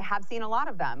 but I have seen a lot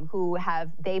of them who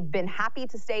they've been happy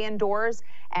to stay indoors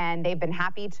and they've been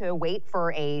happy to wait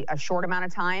for a short amount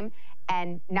of time.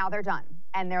 And now they're done.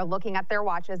 And they're looking at their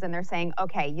watches and they're saying,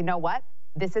 okay, you know what?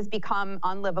 this has become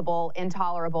unlivable,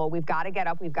 intolerable. We've got to get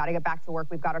up. We've got to get back to work.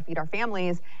 We've got to feed our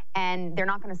families. And they're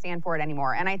not going to stand for it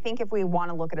anymore. And I think if we want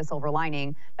to look at a silver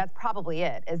lining, that's probably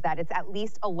it, is that it's at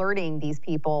least alerting these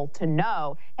people to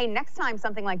know, hey, next time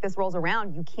something like this rolls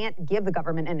around, you can't give the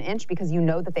government an inch because you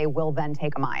know that they will then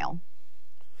take a mile.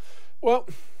 Well,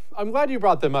 I'm glad you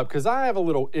brought them up because I have a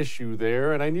little issue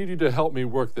there and I need you to help me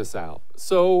work this out.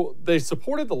 So they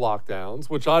supported the lockdowns,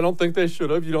 which I don't think they should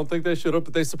have. You don't think they should have,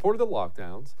 but they supported the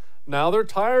lockdowns. Now they're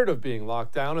tired of being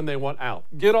locked down and they want out.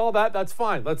 Get all that, that's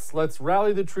fine. Let's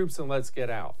rally the troops and let's get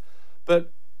out.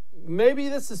 But maybe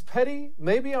this is petty.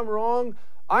 Maybe I'm wrong.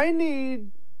 I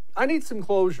need some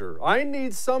closure. I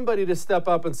need somebody to step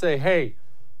up and say, hey,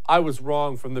 I was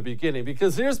wrong from the beginning.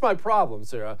 Because here's my problem,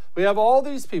 Sarah. We have all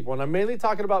these people, and I'm mainly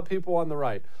talking about people on the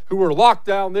right, who are locked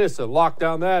down this and locked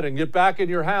down that and get back in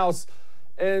your house.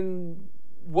 And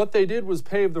what they did was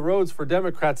pave the roads for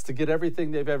Democrats to get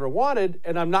everything they've ever wanted.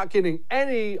 And I'm not getting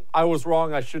any, I was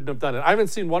wrong, I shouldn't have done it. I haven't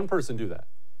seen one person do that.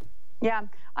 Yeah,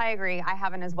 I agree. I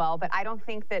haven't as well, but I don't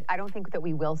think that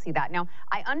we will see that. Now,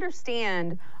 I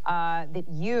understand that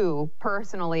you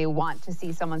personally want to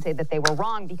see someone say that they were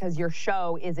wrong because your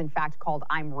show is in fact called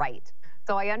I'm Right.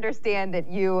 So I understand that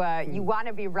you want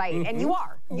to be right, and you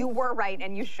are. You were right,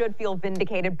 and you should feel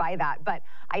vindicated by that. But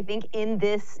I think in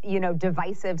this,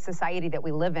 divisive society that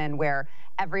we live in, where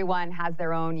everyone has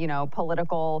their own,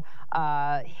 political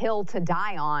hill to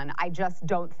die on, I just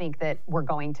don't think that we're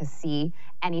going to see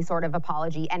any sort of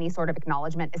apology, any sort of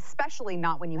acknowledgement, especially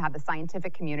not when you have the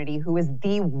scientific community who is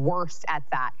the worst at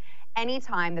that.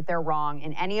 Anytime that they're wrong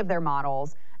in any of their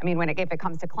models, I mean, if it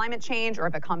comes to climate change or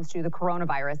if it comes to the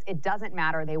coronavirus, it doesn't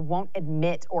matter. They won't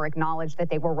admit or acknowledge that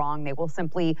they were wrong. They will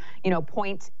simply,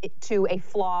 point to a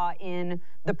flaw in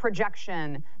the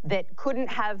projection that couldn't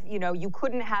have, you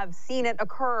couldn't have seen it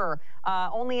occur.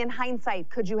 Only in hindsight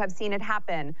could you have seen it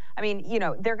happen. I mean,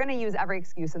 they're going to use every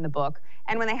excuse in the book.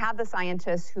 And when they have the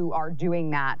scientists who are doing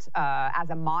that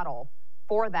as a model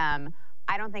for them,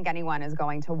 I don't think anyone is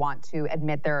going to want to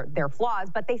admit their flaws,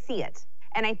 but they see it.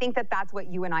 And I think that that's what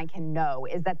you and I can know,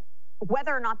 is that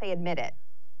whether or not they admit it,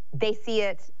 they see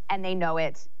it and they know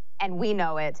it and we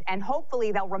know it. And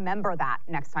hopefully they'll remember that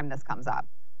next time this comes up.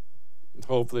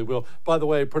 Hopefully we'll. By the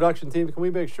way, production team, can we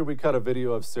make sure we cut a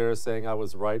video of Sarah saying I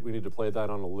was right? We need to play that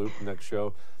on a loop next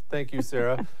show. Thank you,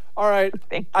 Sarah. All right.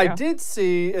 Thank you. I did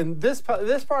see, and this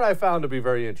part I found to be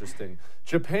very interesting.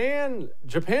 Japan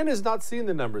has not seen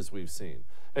the numbers we've seen.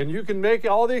 And you can make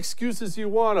all the excuses you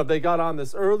want of they got on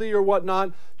this early or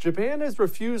whatnot. Japan has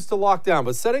refused to lock down.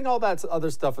 But setting all that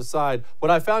other stuff aside, what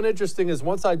I found interesting is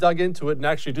once I dug into it and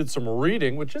actually did some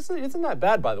reading, which isn't that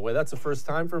bad, by the way. That's the first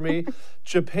time for me.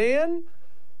 Japan,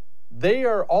 they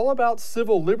are all about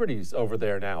civil liberties over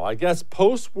there now. I guess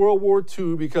post-World War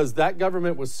II, because that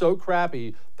government was so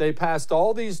crappy, they passed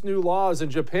all these new laws, and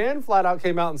Japan flat out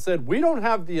came out and said, we don't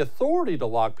have the authority to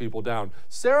lock people down.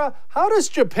 Sarah, how does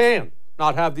Japan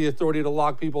not have the authority to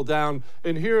lock people down,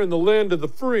 and here in the land of the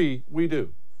free, we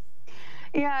do?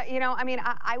 Yeah, I mean,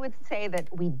 I would say that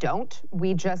we don't.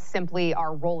 We just simply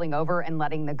are rolling over and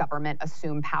letting the government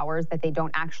assume powers that they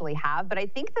don't actually have. But I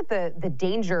think that the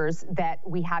dangers that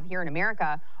we have here in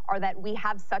America are that we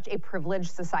have such a privileged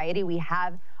society. We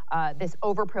have this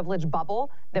overprivileged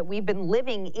bubble that we've been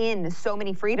living in so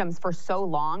many freedoms for so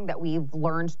long that we've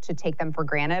learned to take them for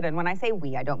granted. And when I say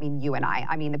we, I don't mean you and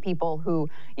I mean the people who,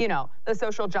 the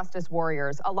social justice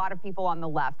warriors, a lot of people on the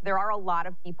left. There are a lot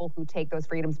of people who take those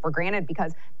freedoms for granted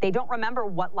because they don't remember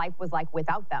what life was like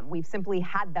without them. We've simply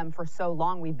had them for so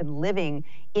long. We've been living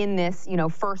in this,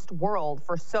 first world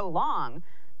for so long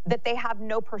that they have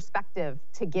no perspective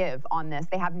to give on this.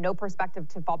 They have no perspective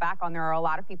to fall back on. There are a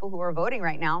lot of people who are voting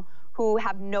right now who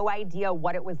have no idea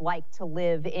what it was like to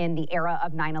live in the era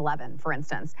of 9/11, for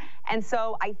instance. And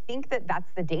so I think that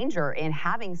that's the danger in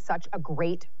having such a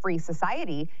great free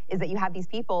society, is that you have these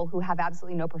people who have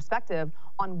absolutely no perspective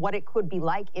on what it could be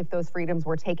like if those freedoms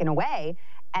were taken away.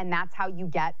 And that's how you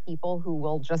get people who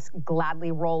will just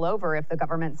gladly roll over if the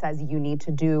government says you need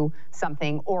to do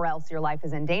something or else your life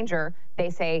is in danger. They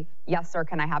say, yes, sir,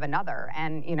 can I have another?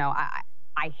 And,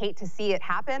 I hate to see it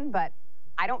happen, but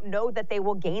I don't know that they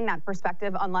will gain that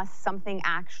perspective unless something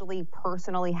actually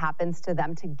personally happens to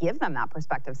them to give them that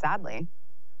perspective, sadly.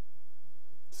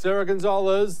 Sarah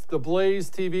Gonzalez, The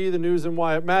Blaze TV, the news and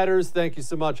why it matters. Thank you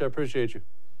so much. I appreciate you.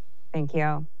 Thank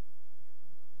you.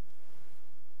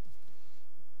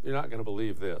 You're not going to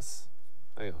believe this.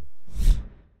 Hang on.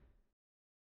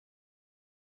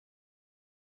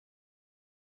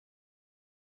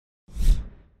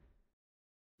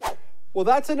 Well,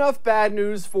 that's enough bad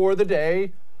news for the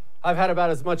day. I've had about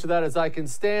as much of that as I can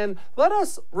stand. Let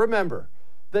us remember,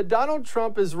 that Donald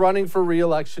Trump is running for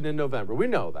re-election in November. We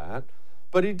know that.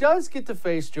 But he does get to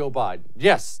face Joe Biden.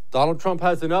 Yes, Donald Trump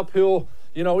has an uphill,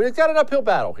 he's got an uphill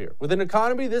battle here. With an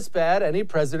economy this bad, any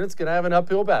president's going to have an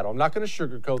uphill battle. I'm not going to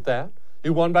sugarcoat that. He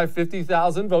won by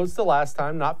 50,000 votes the last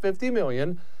time, not 50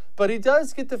 million. But he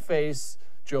does get to face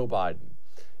Joe Biden.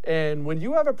 And when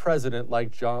you have a president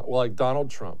like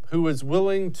Donald Trump, who is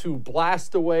willing to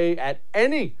blast away at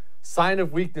any sign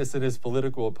of weakness in his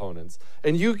political opponents,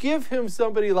 and you give him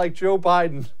somebody like Joe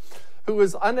Biden, who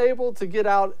is unable to get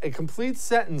out a complete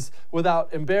sentence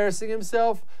without embarrassing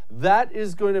himself, that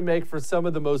is going to make for some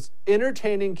of the most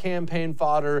entertaining campaign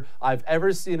fodder I've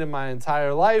ever seen in my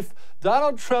entire life.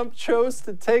 Donald Trump chose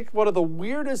to take one of the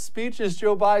weirdest speeches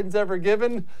Joe Biden's ever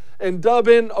given and dub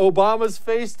in Obama's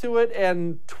face to it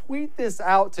and tweet this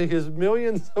out to his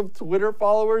millions of Twitter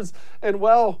followers. And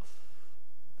well,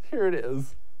 here it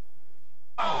is.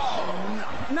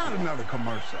 Oh, not another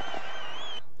commercial.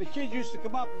 The kid used to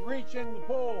come up and reach in the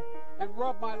pool and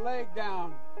rub my leg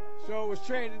down so it was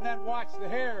straight, and then watch the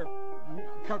hair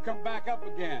come back up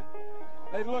again.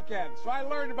 They'd look at it. So I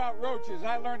learned about roaches.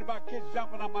 I learned about kids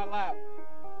jumping on my lap.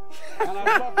 And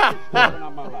I love kids jumping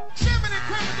on my lap.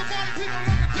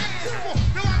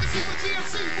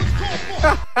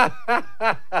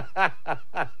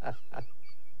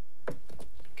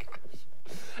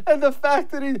 And the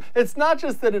fact that it's not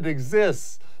just that it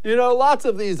exists. Lots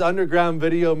of these underground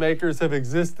video makers have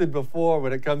existed before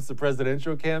when it comes to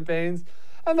presidential campaigns.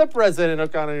 And the president will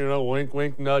kind of, wink,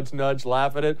 wink, nudge, nudge,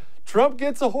 laugh at it. Trump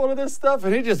gets a hold of this stuff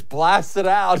and he just blasts it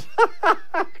out.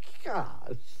 Gosh.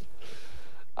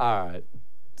 All right.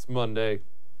 It's Monday.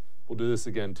 We'll do this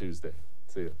again Tuesday.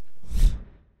 See you.